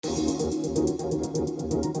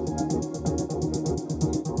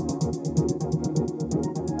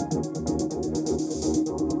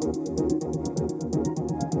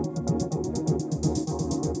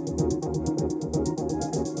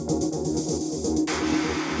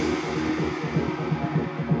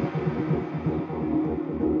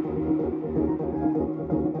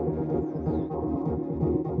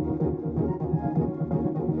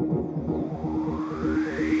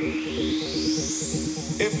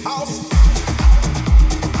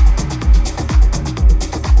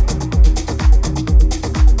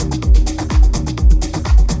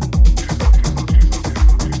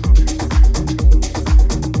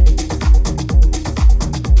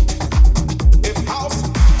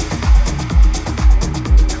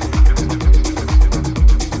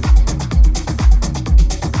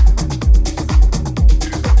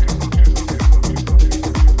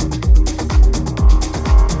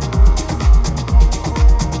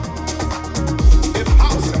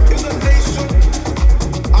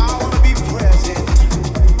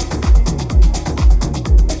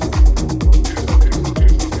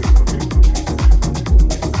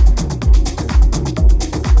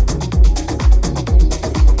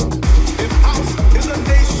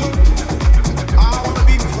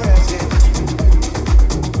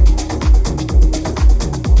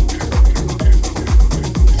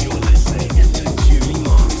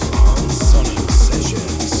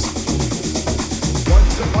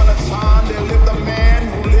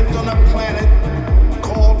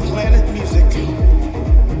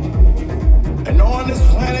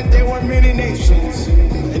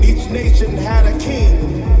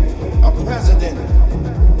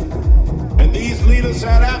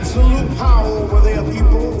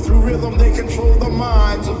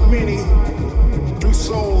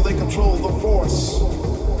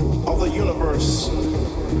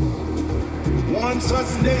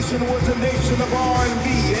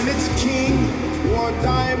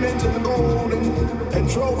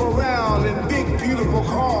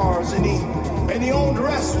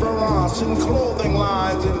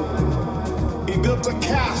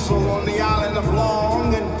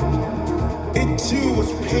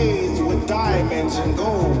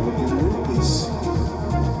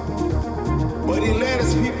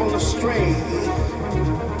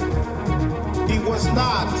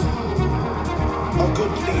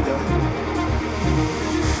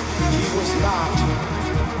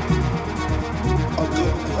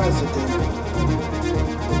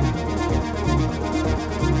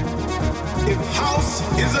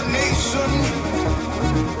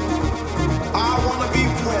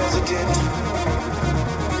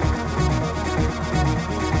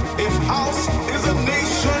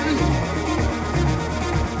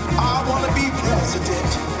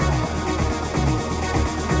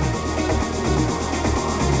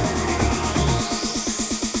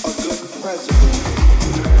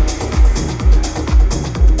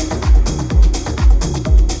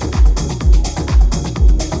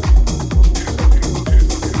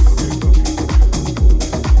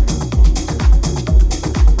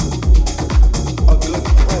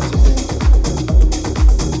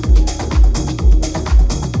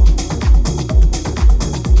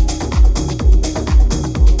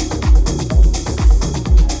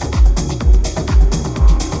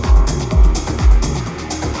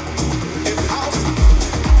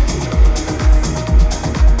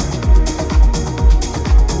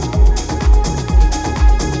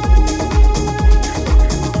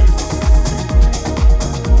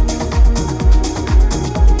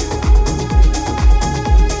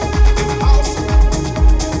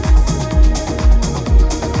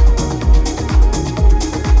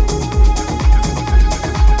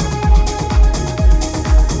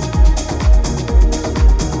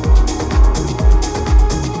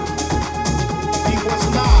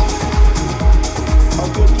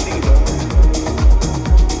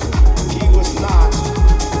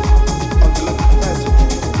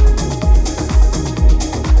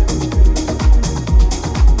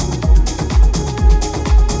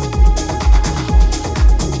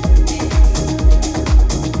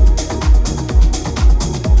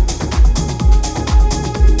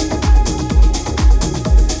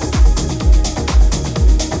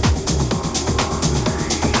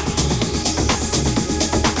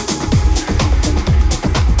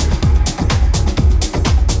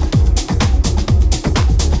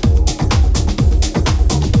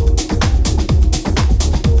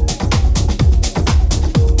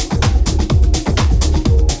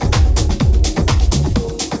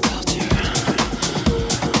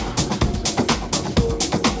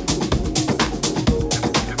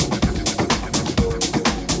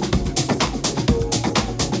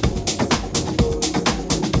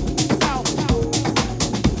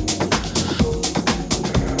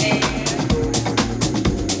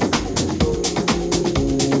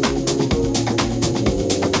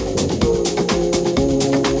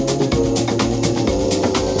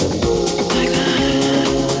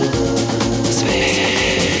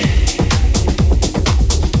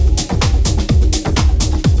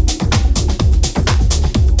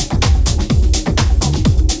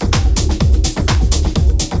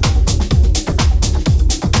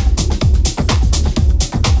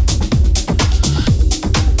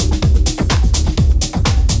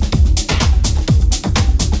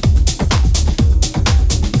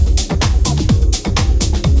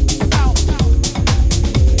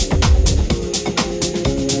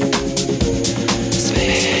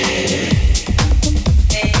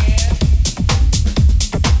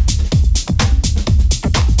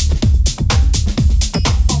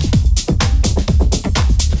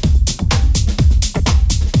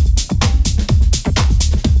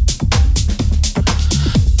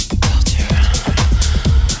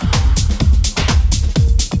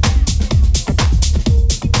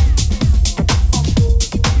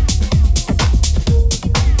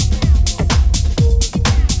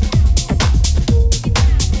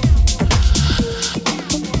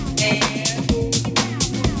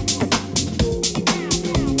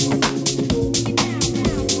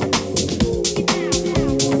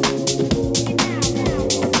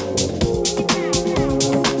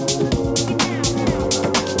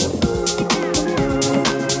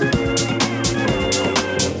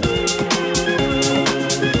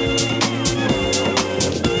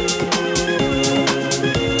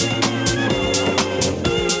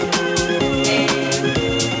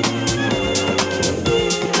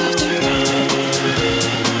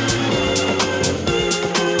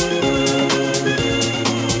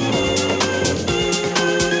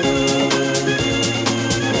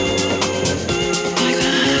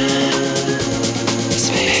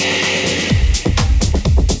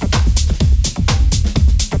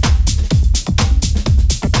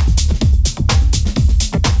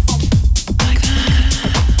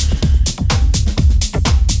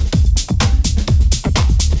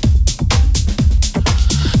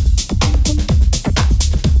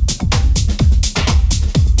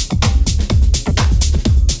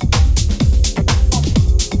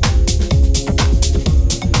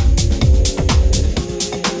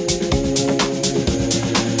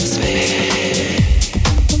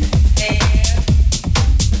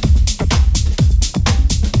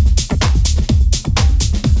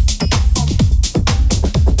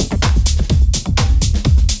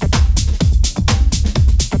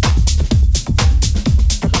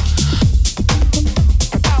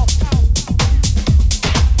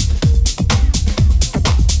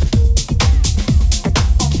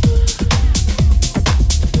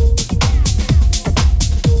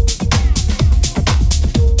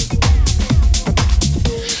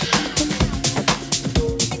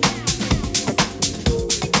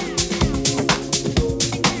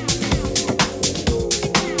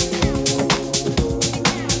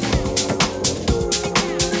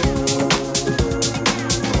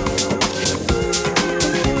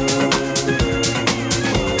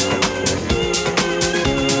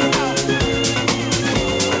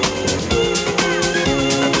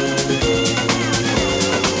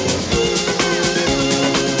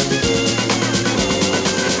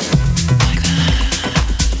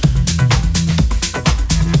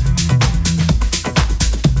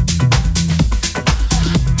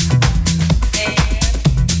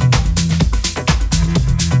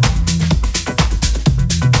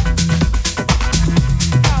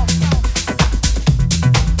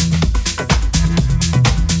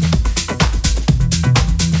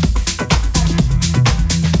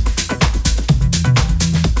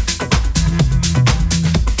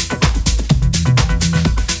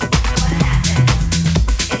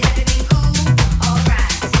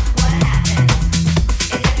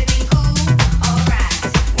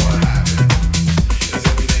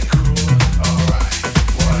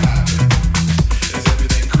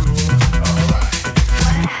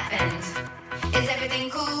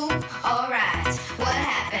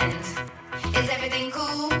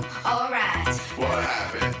cool? Alright. What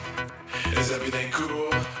happened? Is everything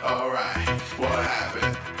cool? Alright. What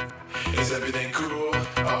happened? Is everything cool?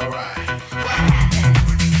 Alright. What happened?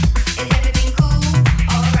 Is everything cool?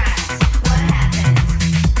 Alright. What happened?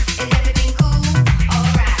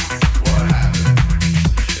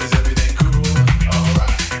 Is everything cool?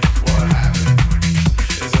 Alright. What happened?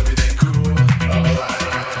 Is everything cool? Alright. What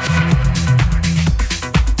happened?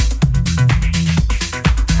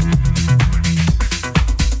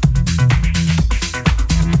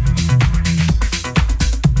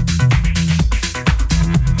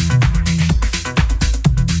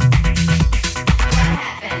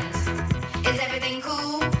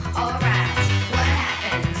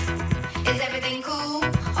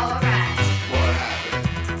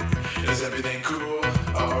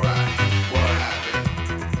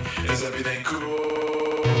 Is everything cool?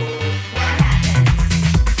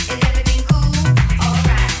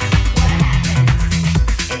 Alright.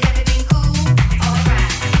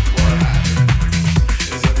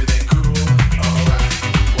 Is everything cool? Alright.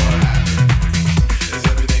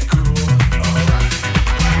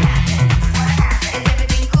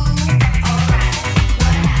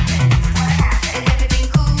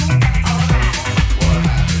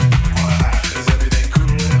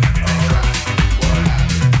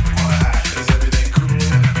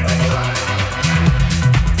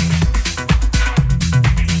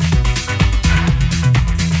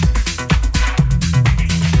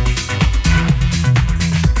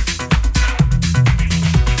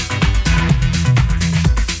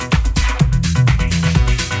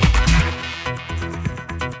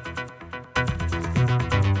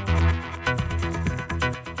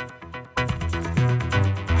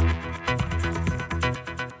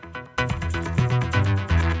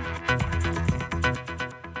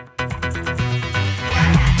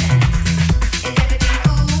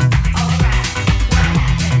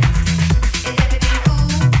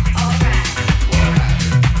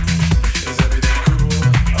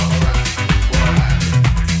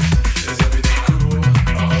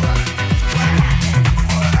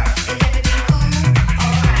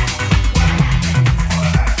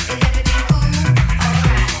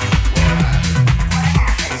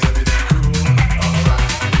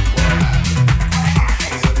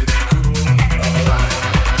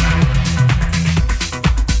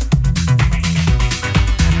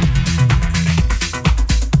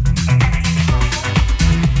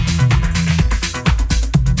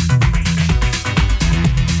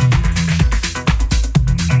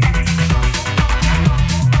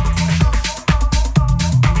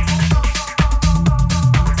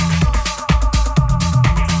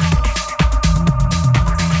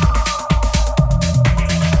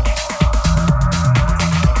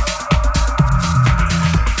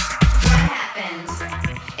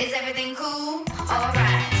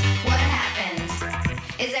 What happened?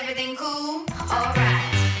 Is everything cool?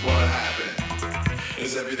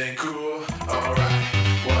 Is everything cool? Alright.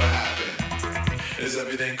 What happened? Is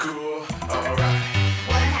everything cool? Alright.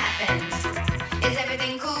 What happened? Is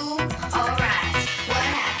everything cool? Alright. What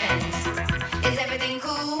happened? Is everything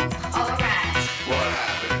cool? Alright. What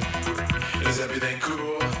happened? Is everything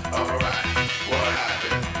cool? Alright. What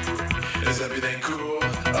happened? Is everything cool?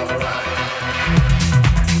 Alright.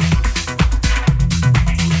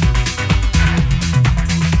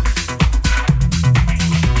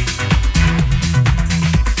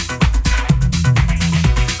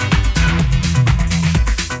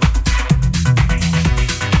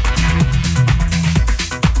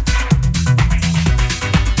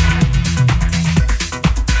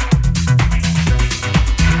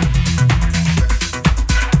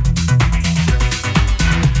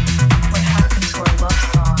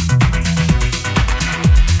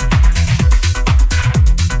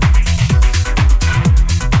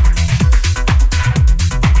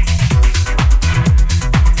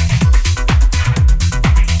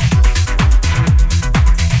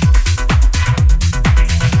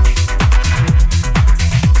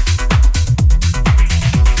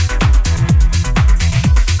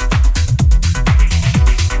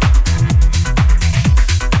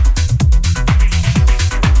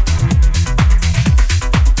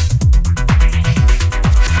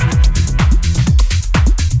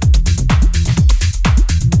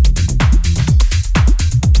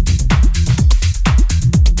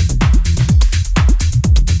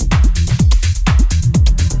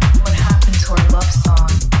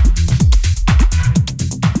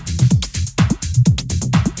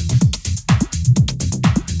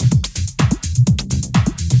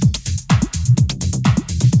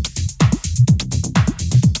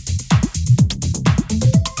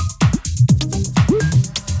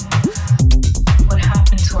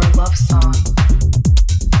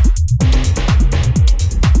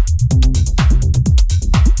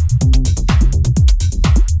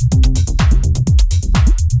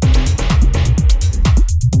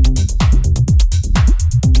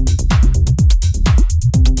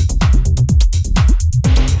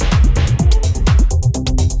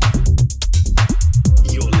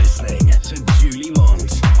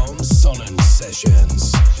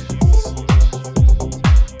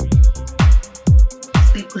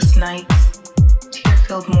 Sleepless nights,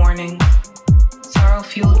 tear-filled mornings,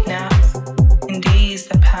 sorrow-fueled naps, and days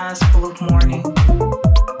that pass full of mourning.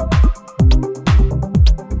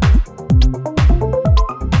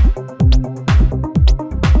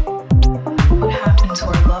 What happened to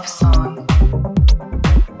our love song?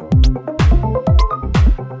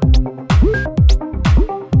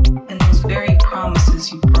 And those very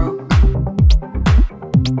promises you broke.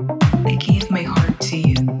 I gave my heart to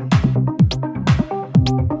you.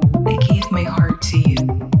 I gave my heart to you.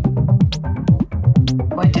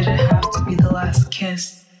 Why did it have to be the last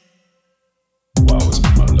kiss? Why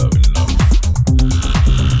wasn't my love enough?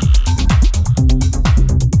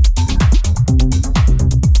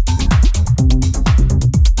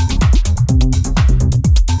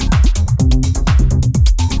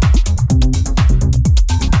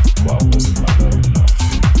 Why wasn't my love enough?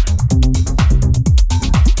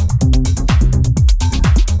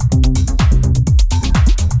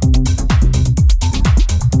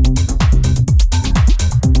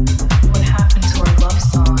 What happened to our love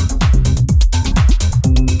song?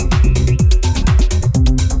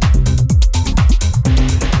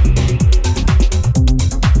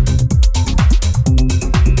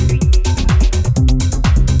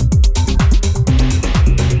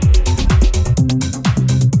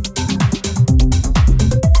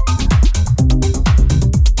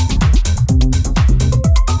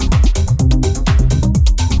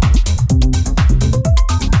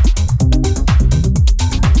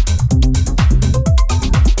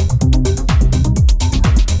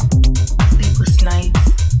 Sleepless nights,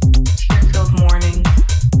 tear-filled mornings,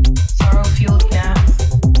 sorrow-fueled naps,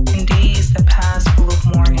 and days that pass full of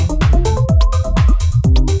mourning.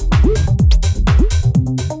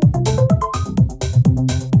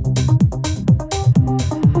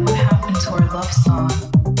 What happened to our love song?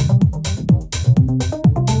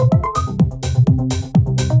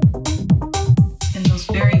 And those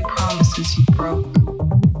very promises you broke.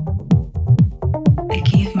 I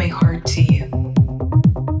gave my heart to you.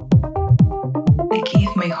 I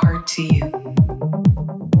gave my heart to you.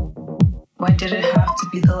 Why did it have to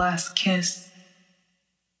be the last kiss?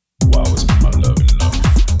 Why wasn't my love enough?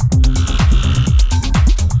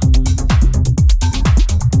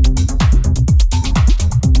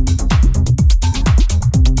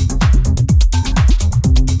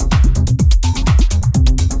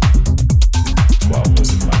 Why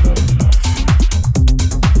wasn't my love enough?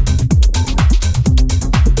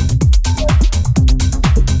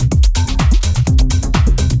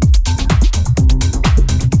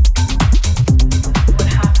 What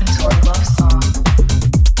happened to our love song?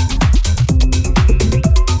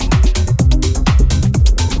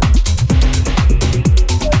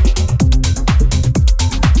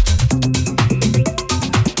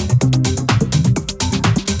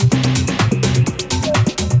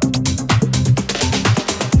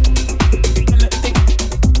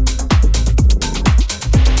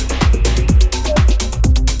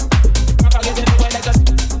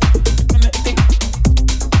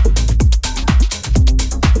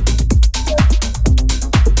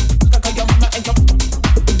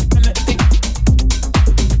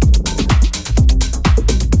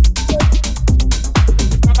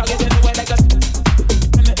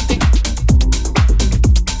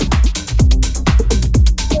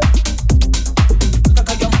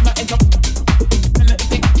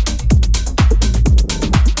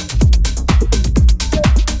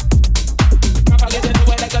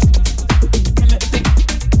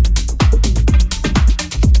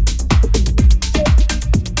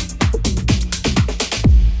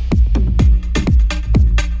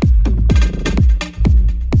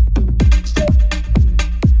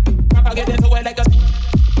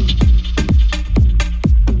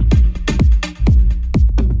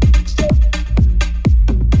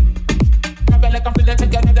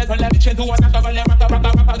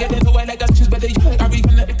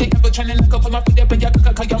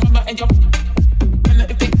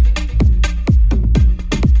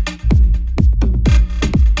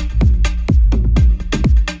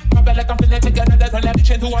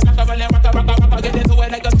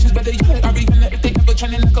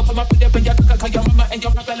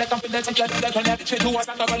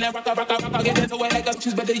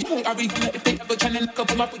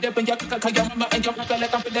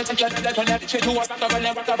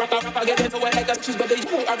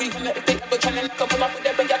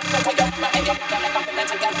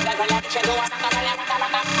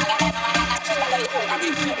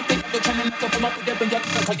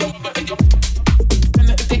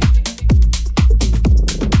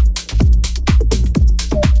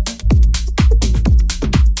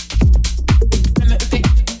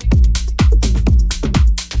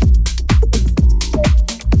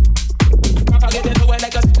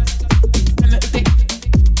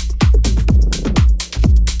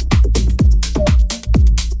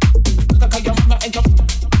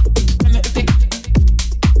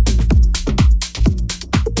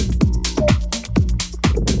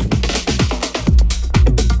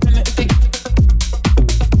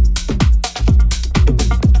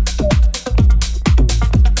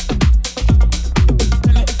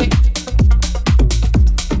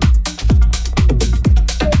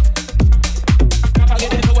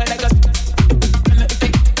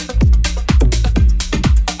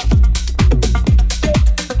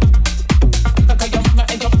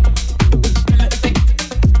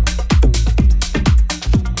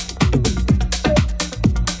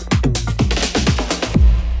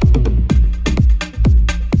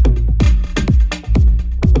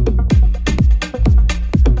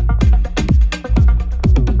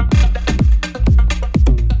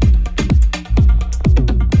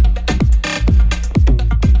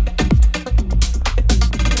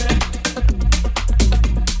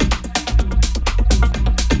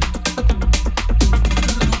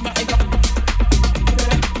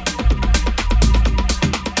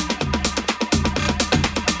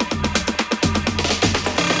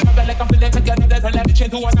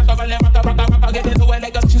 into a knock of a lamb, rock, get into it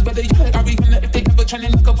like a cheese, but they I be in it if they ever trying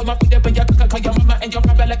to look up for my feet up and you call your mama and your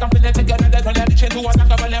papa like I'm finna together, they're gonna bitch into a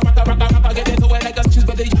knock of a lamb, rock, get into it like a cheese,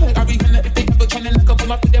 but they I be in it if they ever trying to look up for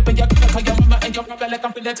my feet up and you call your mama and your papa like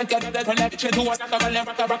I'm finna together, they're gonna bitch into a knock of a lamb,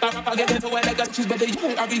 rock, get into it like a cheese, but they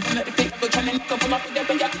I be in it if they ever trying to look up for my feet up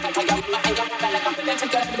and you call your mama and your papa like I'm finna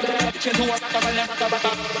together, they're gonna bitch into a knock of a lamb,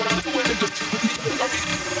 rock,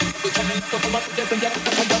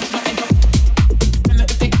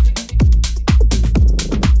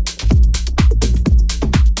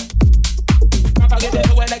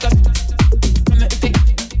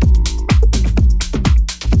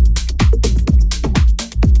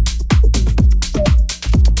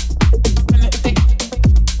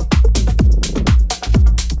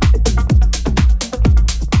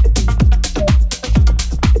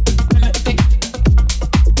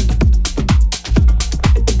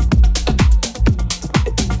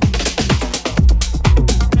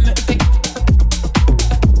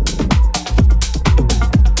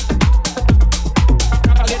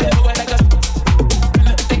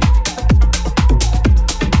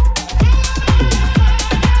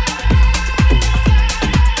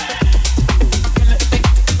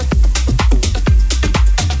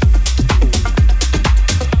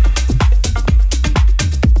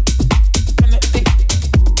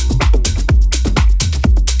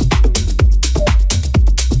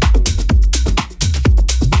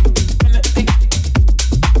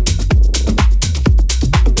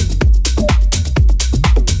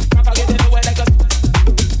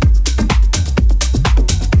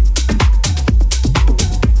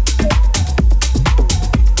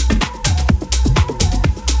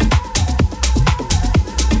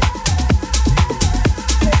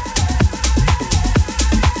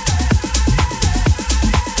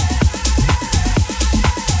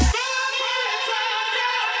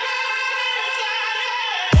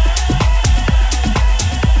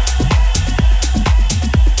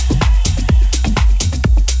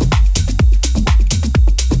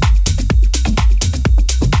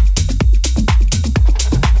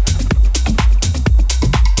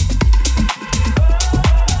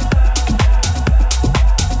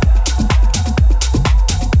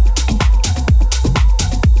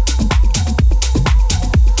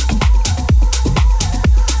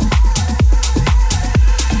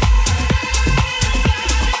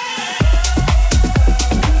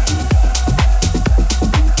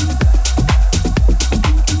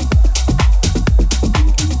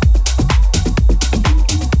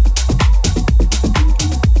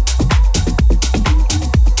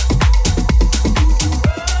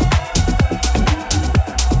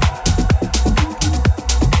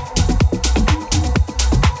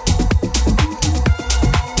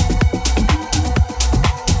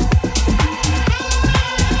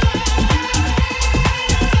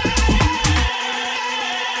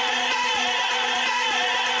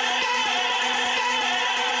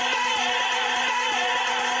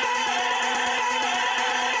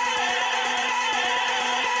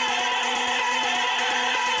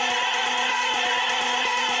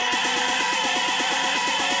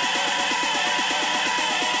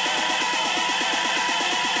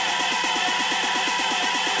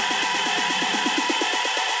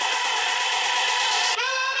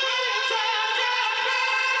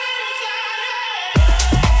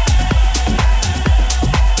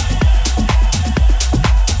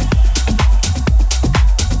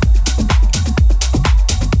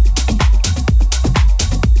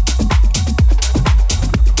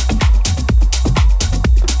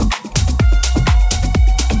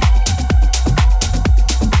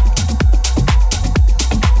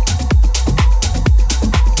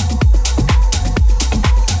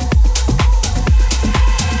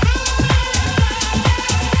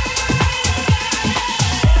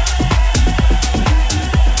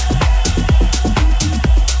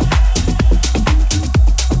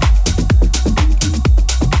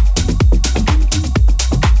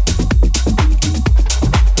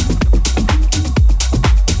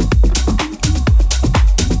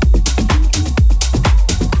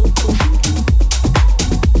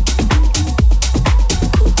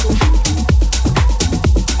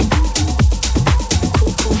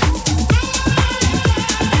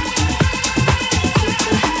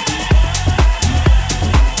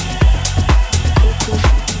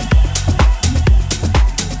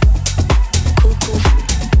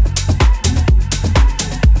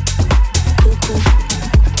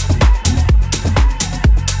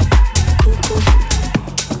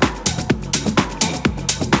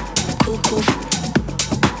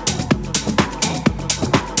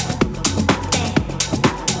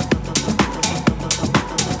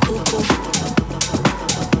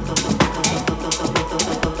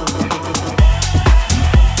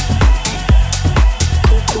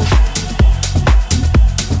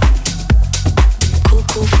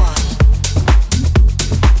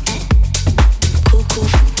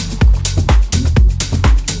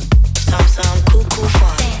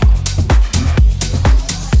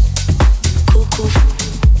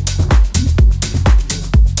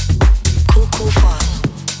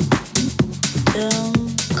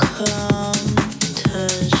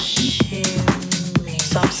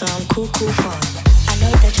 Some cuckoo fun. I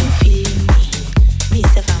know that you're feeling me. Me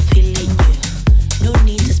self, I'm feeling you. No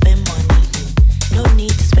need to spend money. No need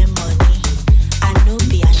to spend money. I know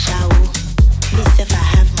be a shower. Me self, I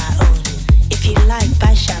have my own. If you like,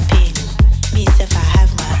 buy champagne. Me self, I have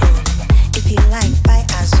my own. If you like, buy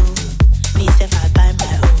Azul. Me self, I buy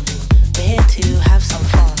my own. We're here to have some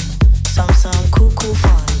fun. Some cuckoo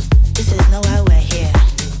fun. This is not why we're here.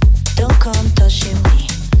 Don't come touching me.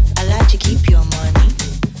 I like to keep your money.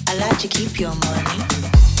 I like to keep your money.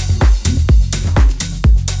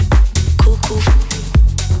 Cuckoo.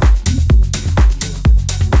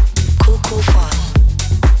 Cuckoo fun.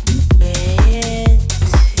 Where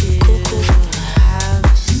to cuckoo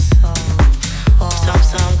have some fun.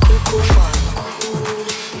 Some cuckoo fun.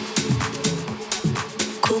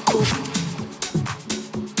 Cuckoo.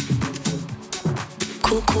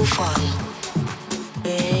 Cuckoo fun.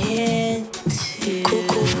 Where to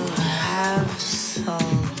cuckoo have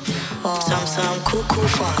some cuckoo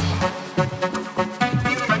fun.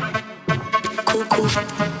 Cuckoo.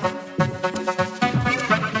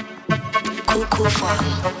 Cuckoo fun.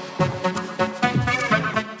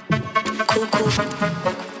 Cuckoo.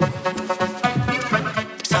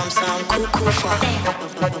 Some cuckoo fun.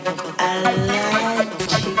 I like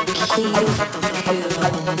to keep your money.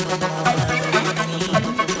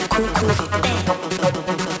 Cuckoo.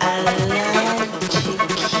 I like to keep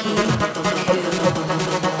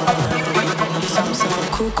some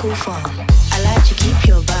cuckoo fun. I like to keep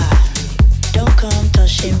your bar. Don't come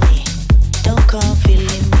touching me. Don't come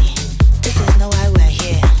feeling me. This is not why we're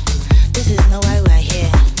here. This is not why we're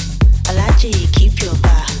here. I like to keep your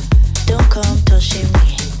bar. Don't come touching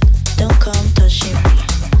me. Don't come touching me.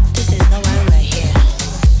 This is not why we're here.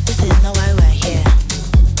 This is not why we're here.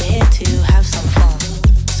 We're here to have some fun.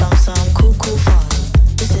 Some cuckoo fun.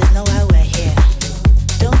 This is not why we're here.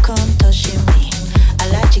 Don't come touching me. I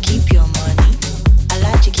like to keep your money. I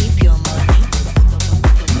like to keep your money.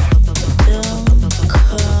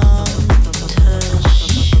 Don't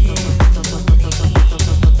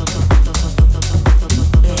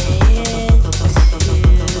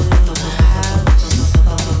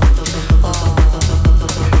come touching me.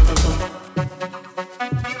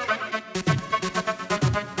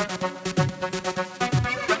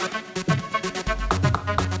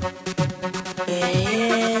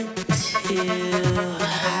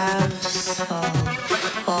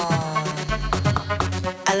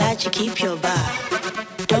 I like to keep your bar.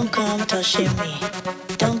 Don't come touching me.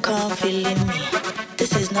 Don't come feeling me.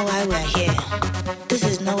 This is not why we're here. This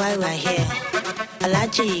is not why we're here. I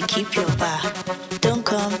like to keep your bar. Don't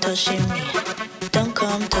come touching me. Don't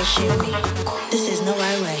come touching me. This is not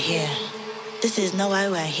why we're here. This is not why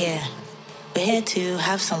we're here. We're here to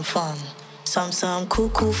have some fun. Some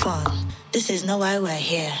cuckoo fun. This is not why we're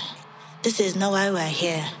here. This is not why we're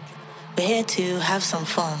here. We're here to have some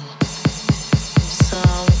fun.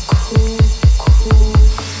 Some cuckoo fun.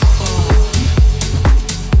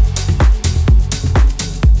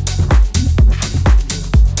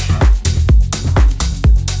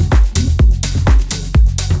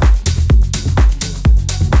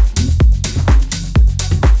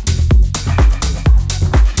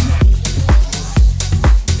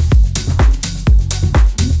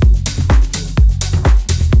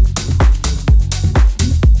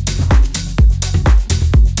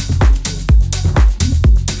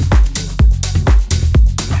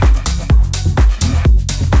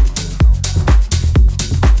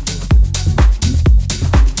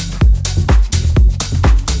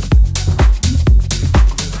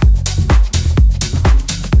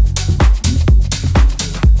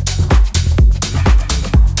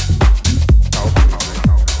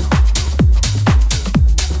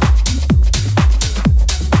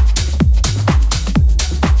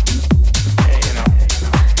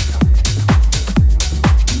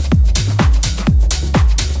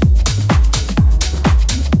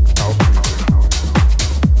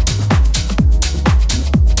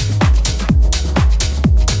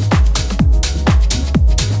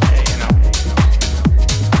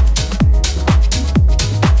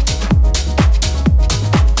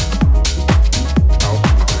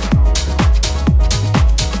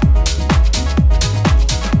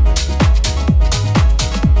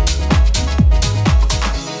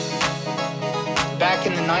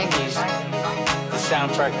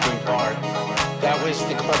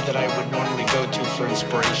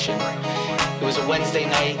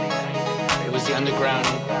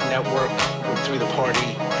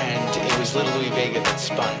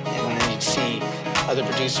 Other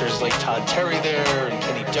producers like Todd Terry there and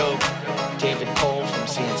Kenny Dope, David Cole from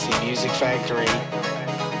CNC Music Factory.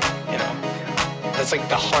 You know, that's like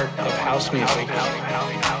the heart of house music. You're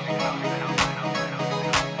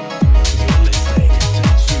listening to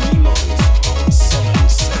Julie Mons on Sonic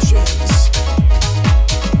Sessions.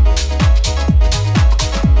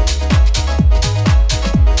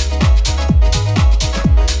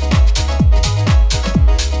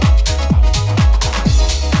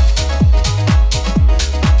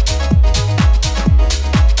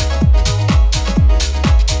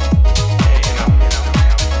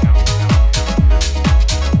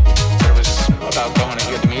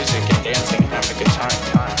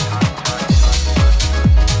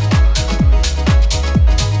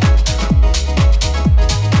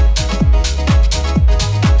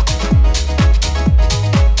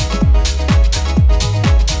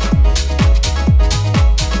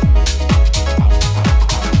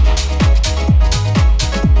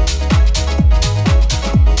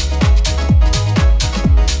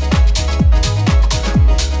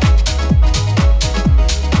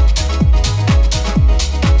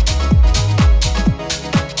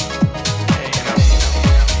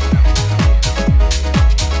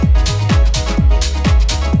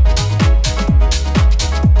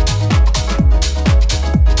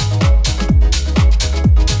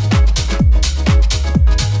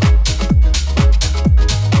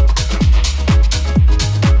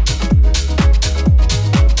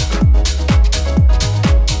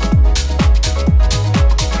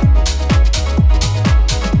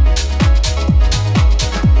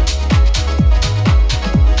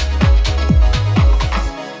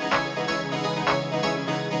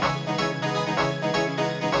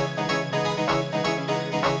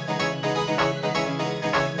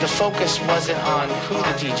 focus wasn't on who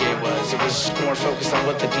the DJ was. It was more focused on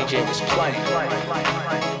what the DJ was playing.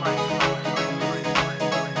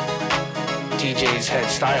 DJs had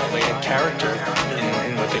style, they had character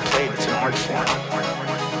in what they played. It's an art form.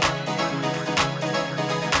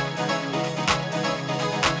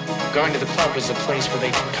 Going to the club was a place where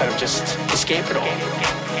they could kind of just escape it all.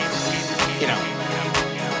 You know,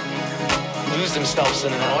 lose themselves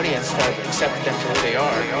in an audience that accepted them for who they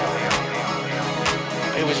are.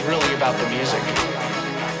 It was really about the music.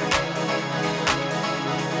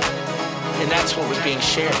 And that's what was being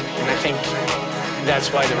shared. And I think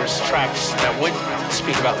that's why there was tracks that would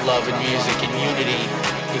speak about love and music and unity,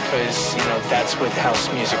 because, you know, that's what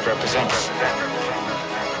house music represents.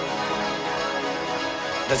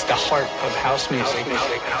 That's the heart of house music.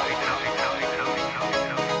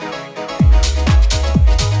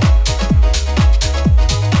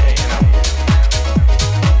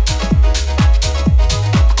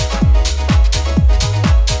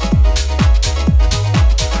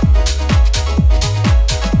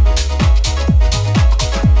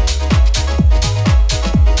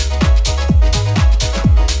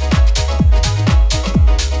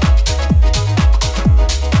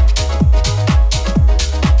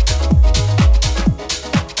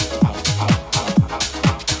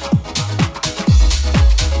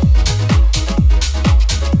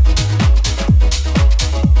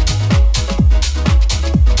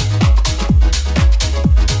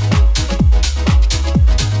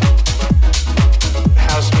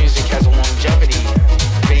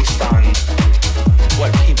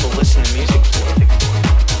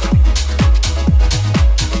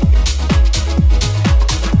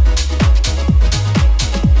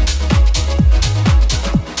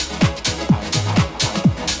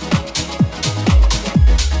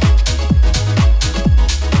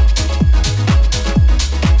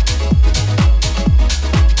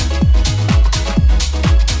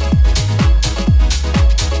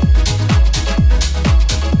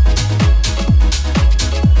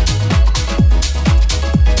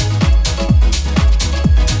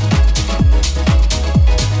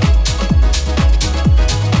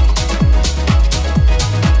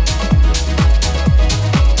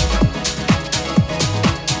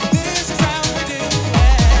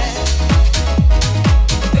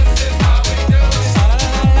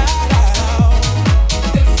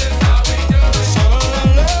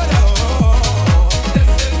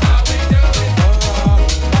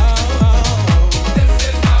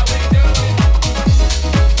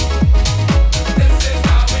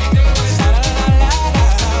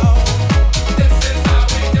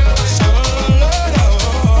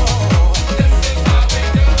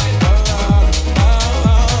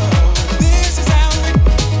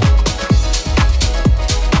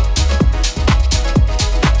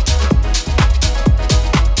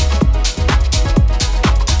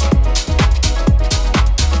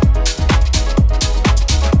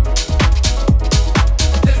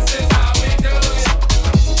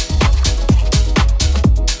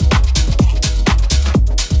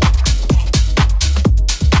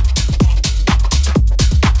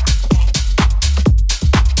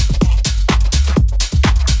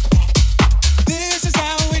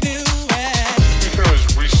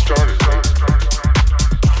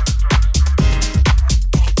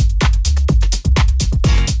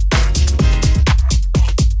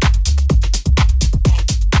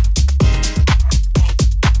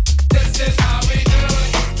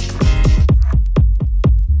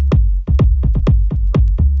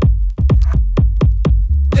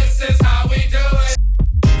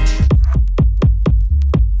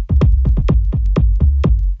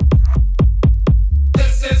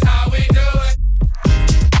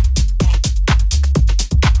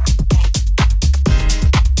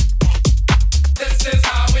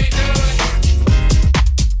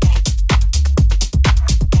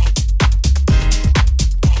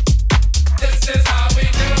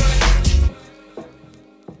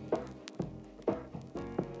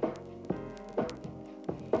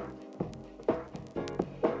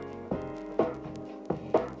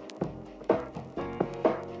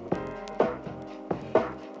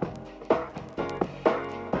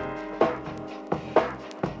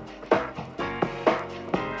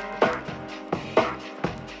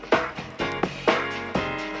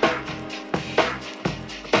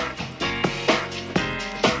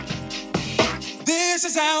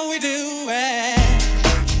 This is how we do it.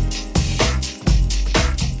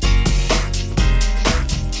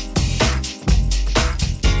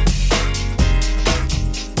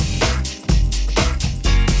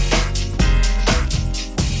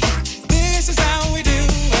 This is how we do it.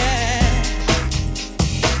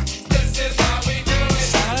 This is how we do it.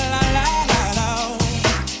 Sha-la-la-la-la.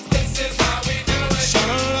 This is how we do it.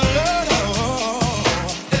 Sha-la-la-la-la.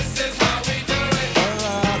 This is how we do it.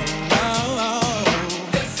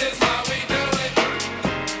 This is how we do it.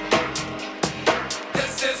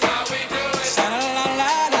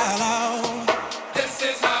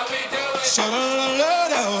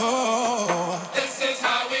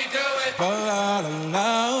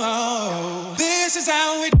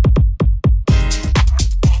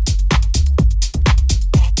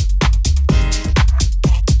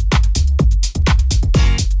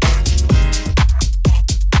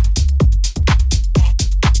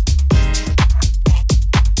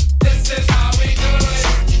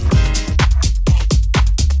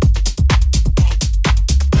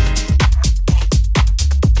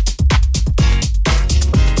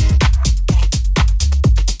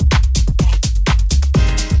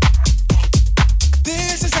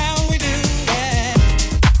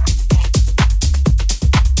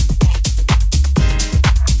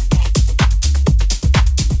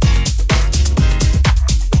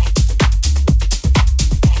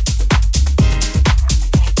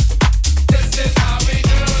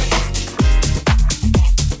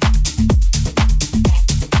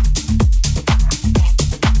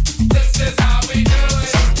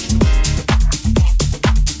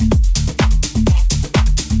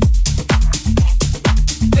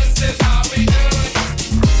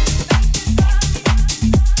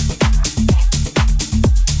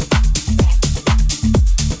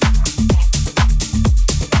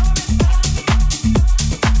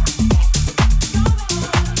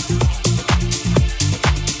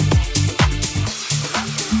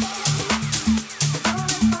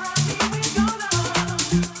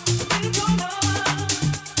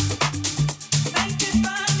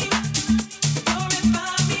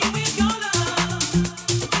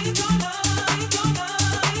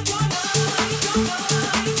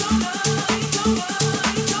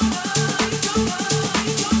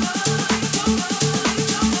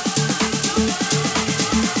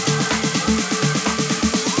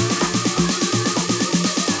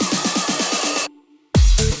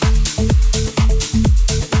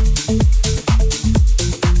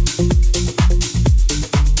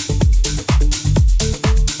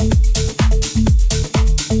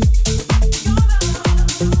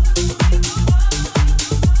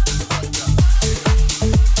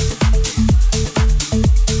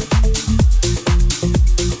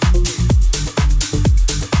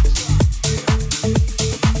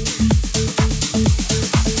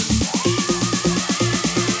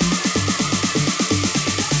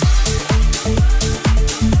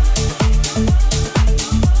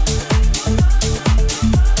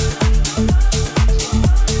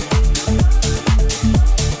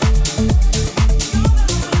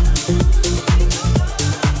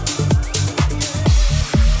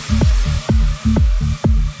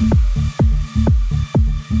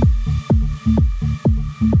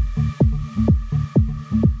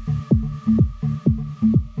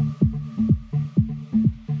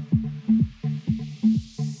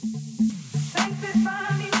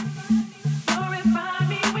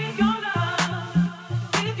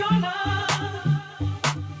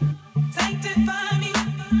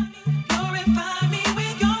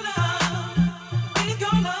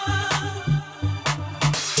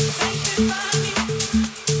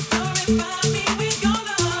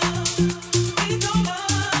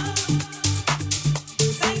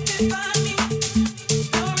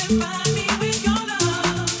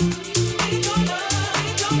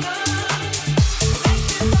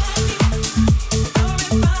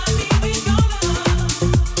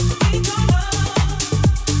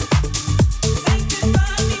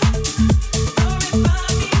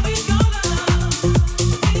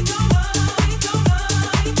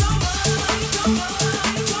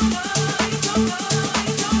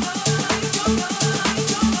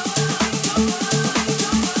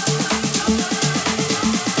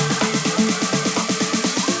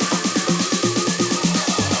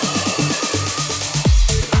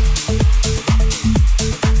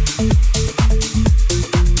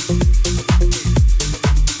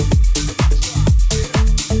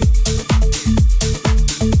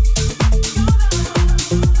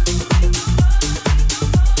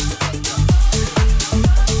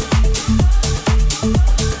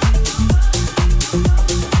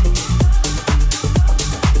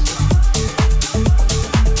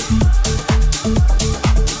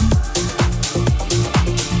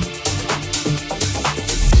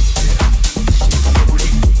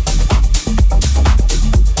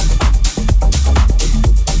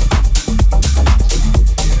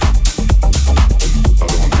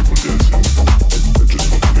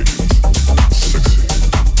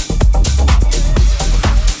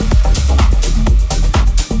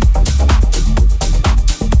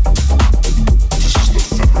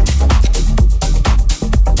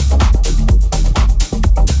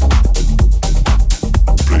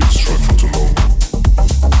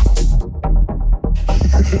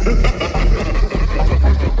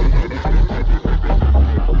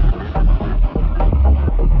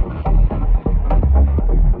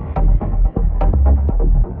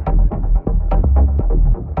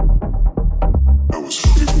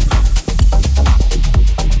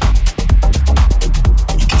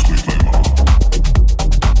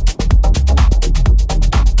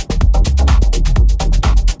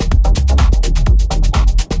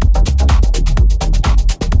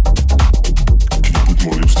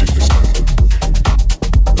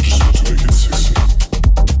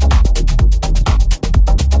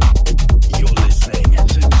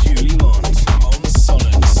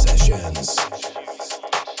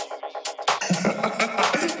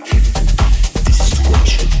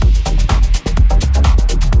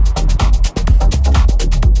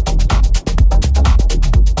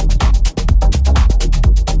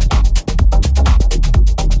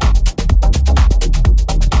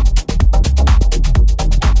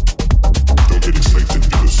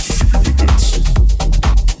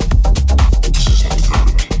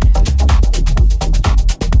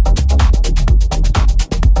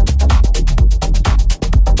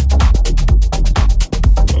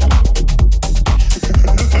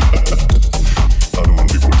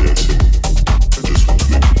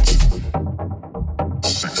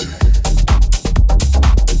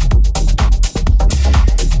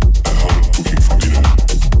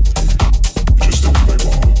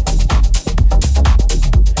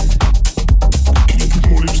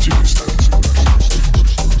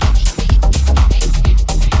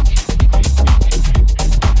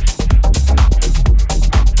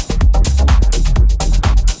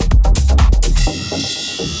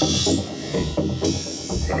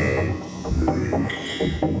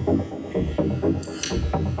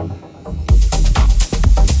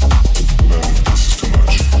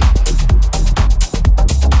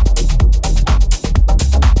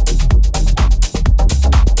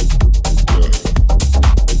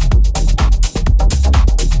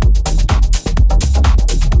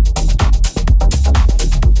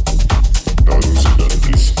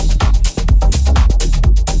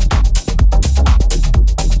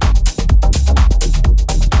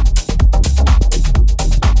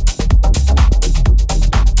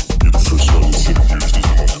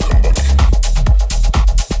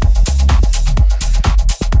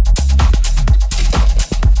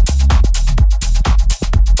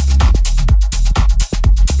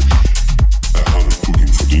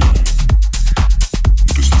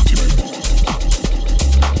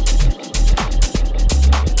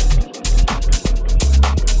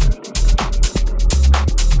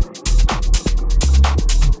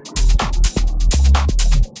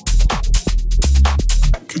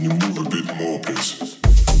 Can you move a bit more, please?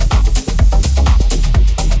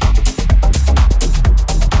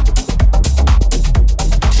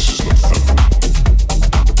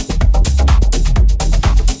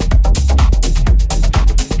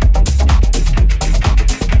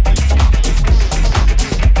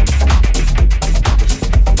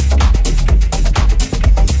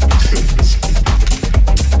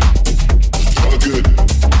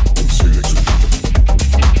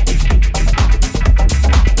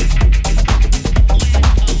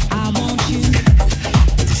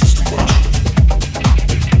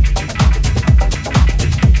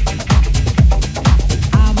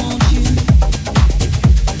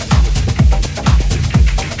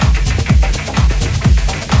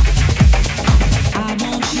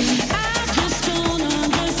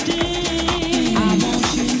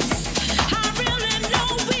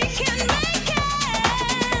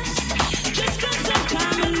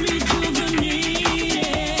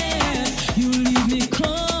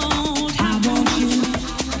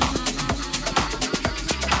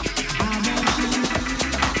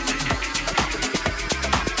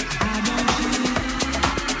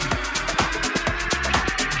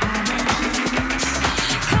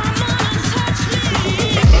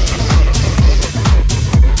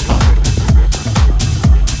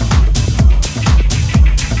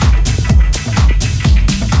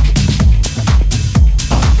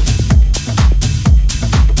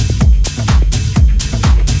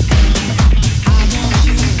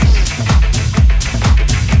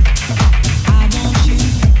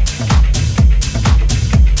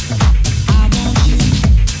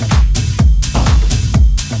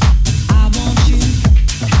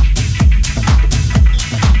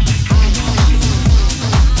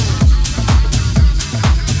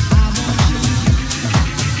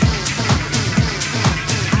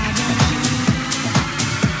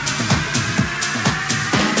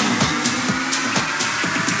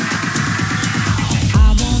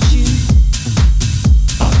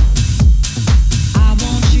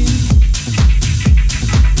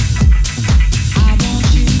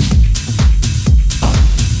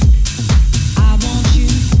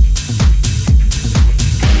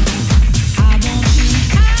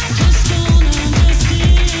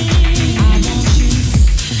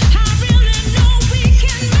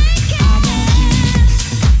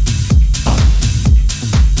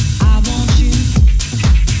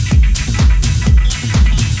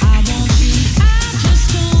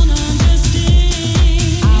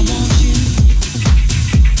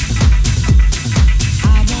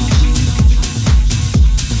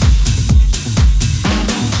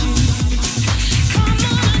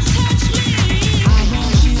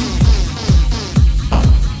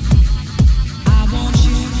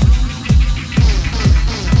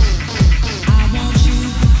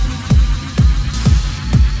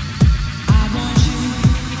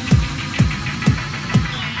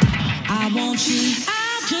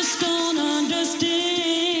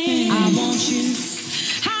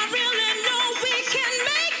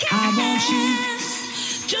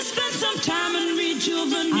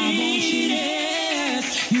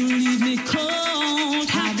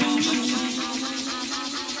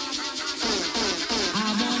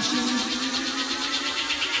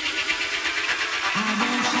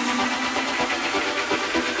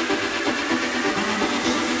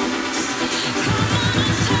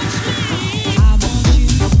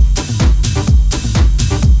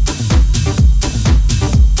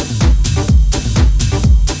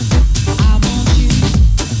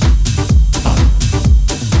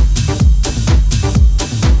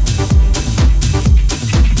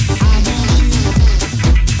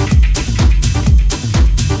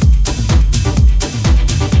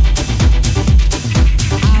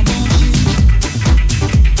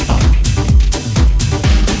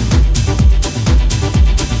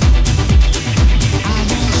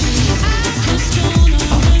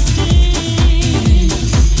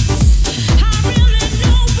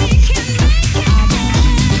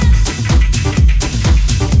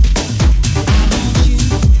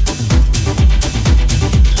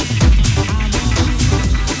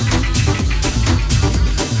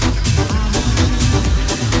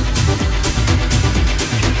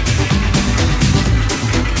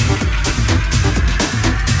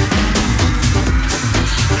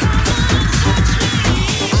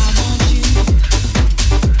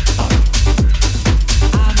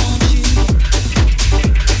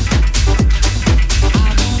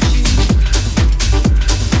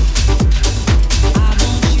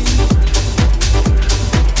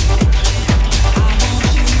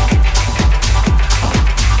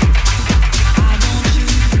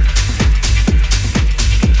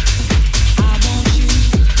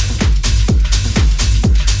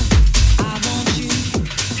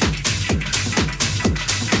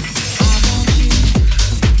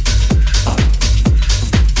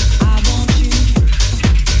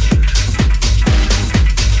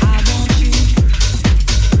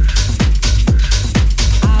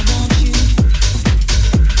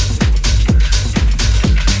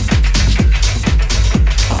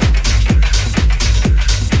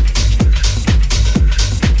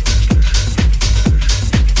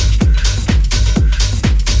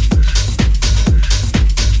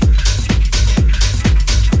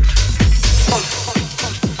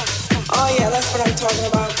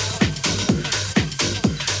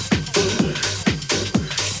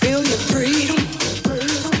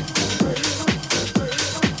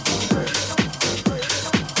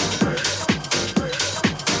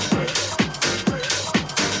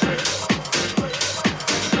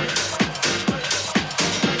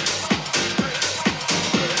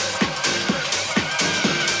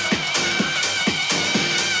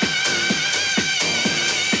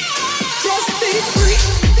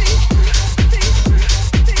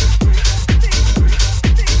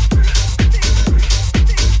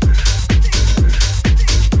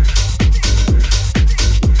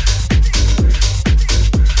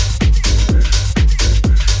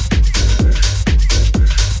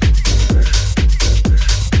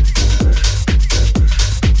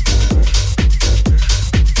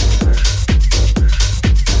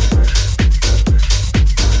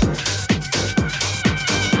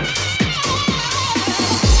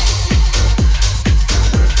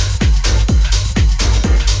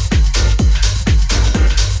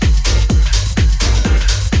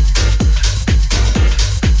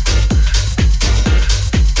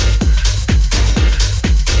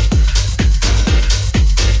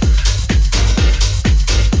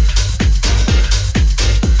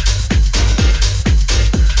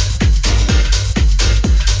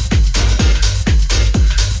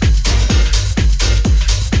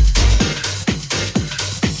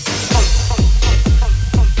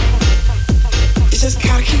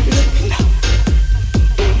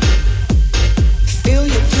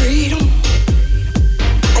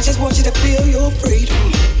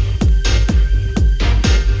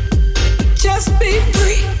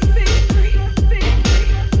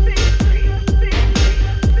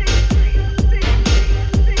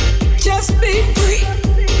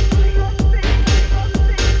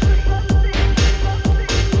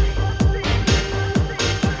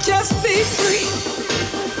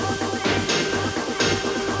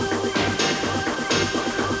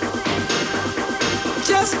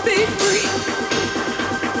 must be free.